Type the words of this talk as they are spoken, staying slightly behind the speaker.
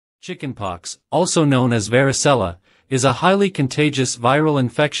Chickenpox, also known as varicella, is a highly contagious viral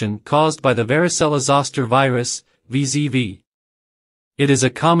infection caused by the varicella-zoster virus, VZV. It is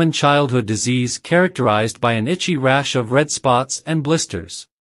a common childhood disease characterized by an itchy rash of red spots and blisters.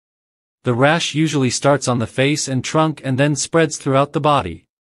 The rash usually starts on the face and trunk and then spreads throughout the body.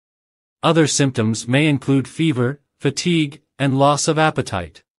 Other symptoms may include fever, fatigue, and loss of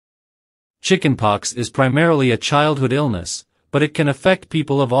appetite. Chickenpox is primarily a childhood illness, but it can affect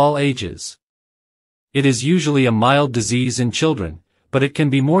people of all ages. It is usually a mild disease in children, but it can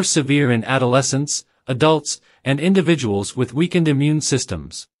be more severe in adolescents, adults, and individuals with weakened immune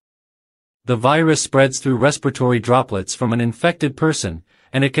systems. The virus spreads through respiratory droplets from an infected person,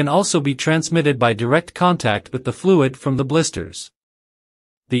 and it can also be transmitted by direct contact with the fluid from the blisters.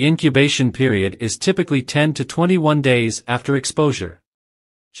 The incubation period is typically 10 to 21 days after exposure.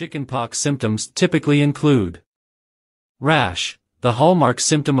 Chickenpox symptoms typically include rash. The hallmark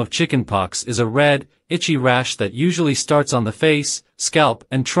symptom of chickenpox is a red, itchy rash that usually starts on the face, scalp,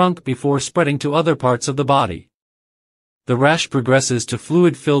 and trunk before spreading to other parts of the body. The rash progresses to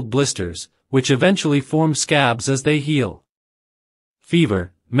fluid-filled blisters, which eventually form scabs as they heal.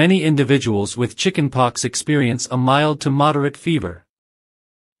 Fever. Many individuals with chickenpox experience a mild to moderate fever.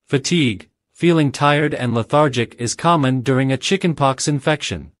 Fatigue. Feeling tired and lethargic is common during a chickenpox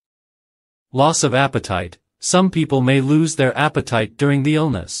infection. Loss of appetite. Some people may lose their appetite during the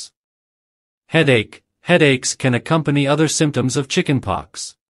illness. Headache. Headaches can accompany other symptoms of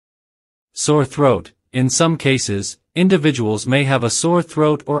chickenpox. Sore throat. In some cases, individuals may have a sore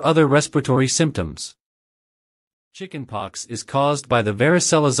throat or other respiratory symptoms. Chickenpox is caused by the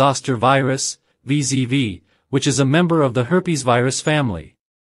varicella-zoster virus, VZV, which is a member of the herpesvirus family.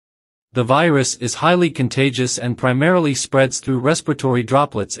 The virus is highly contagious and primarily spreads through respiratory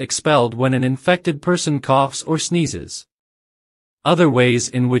droplets expelled when an infected person coughs or sneezes. Other ways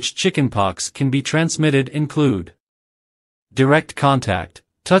in which chickenpox can be transmitted include direct contact.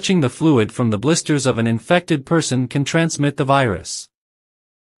 Touching the fluid from the blisters of an infected person can transmit the virus.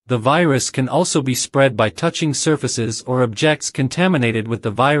 The virus can also be spread by touching surfaces or objects contaminated with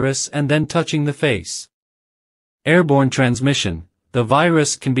the virus and then touching the face. Airborne transmission. The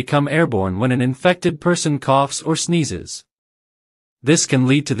virus can become airborne when an infected person coughs or sneezes. This can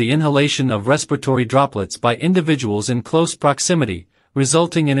lead to the inhalation of respiratory droplets by individuals in close proximity,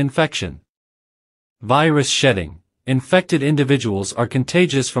 resulting in infection. Virus shedding. Infected individuals are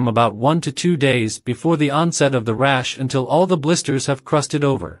contagious from about 1 to 2 days before the onset of the rash until all the blisters have crusted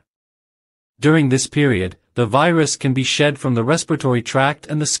over. During this period, the virus can be shed from the respiratory tract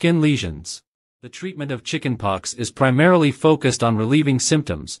and the skin lesions. The treatment of chickenpox is primarily focused on relieving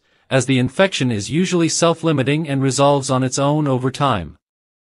symptoms, as the infection is usually self-limiting and resolves on its own over time.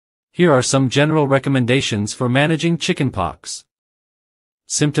 Here are some general recommendations for managing chickenpox.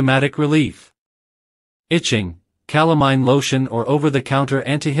 Symptomatic relief. Itching. Calamine lotion or over-the-counter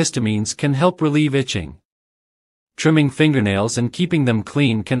antihistamines can help relieve itching. Trimming fingernails and keeping them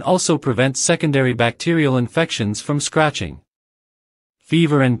clean can also prevent secondary bacterial infections from scratching.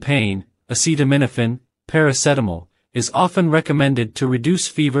 Fever and pain. Acetaminophen, paracetamol, is often recommended to reduce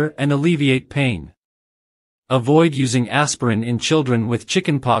fever and alleviate pain. Avoid using aspirin in children with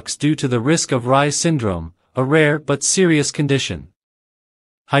chickenpox due to the risk of Reye syndrome, a rare but serious condition.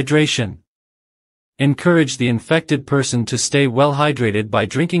 Hydration. Encourage the infected person to stay well hydrated by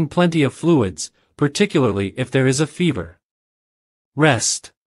drinking plenty of fluids, particularly if there is a fever.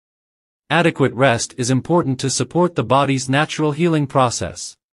 Rest. Adequate rest is important to support the body's natural healing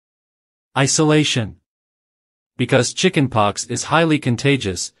process. Isolation. Because chickenpox is highly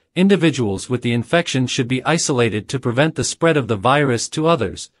contagious, individuals with the infection should be isolated to prevent the spread of the virus to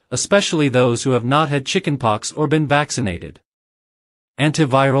others, especially those who have not had chickenpox or been vaccinated.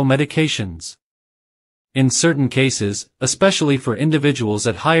 Antiviral medications. In certain cases, especially for individuals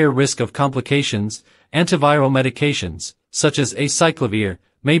at higher risk of complications, antiviral medications, such as acyclovir,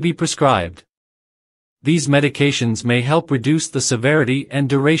 may be prescribed. These medications may help reduce the severity and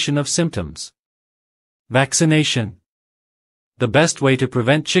duration of symptoms. Vaccination. The best way to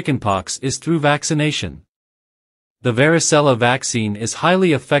prevent chickenpox is through vaccination. The varicella vaccine is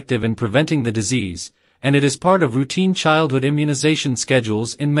highly effective in preventing the disease, and it is part of routine childhood immunization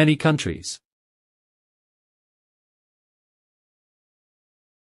schedules in many countries.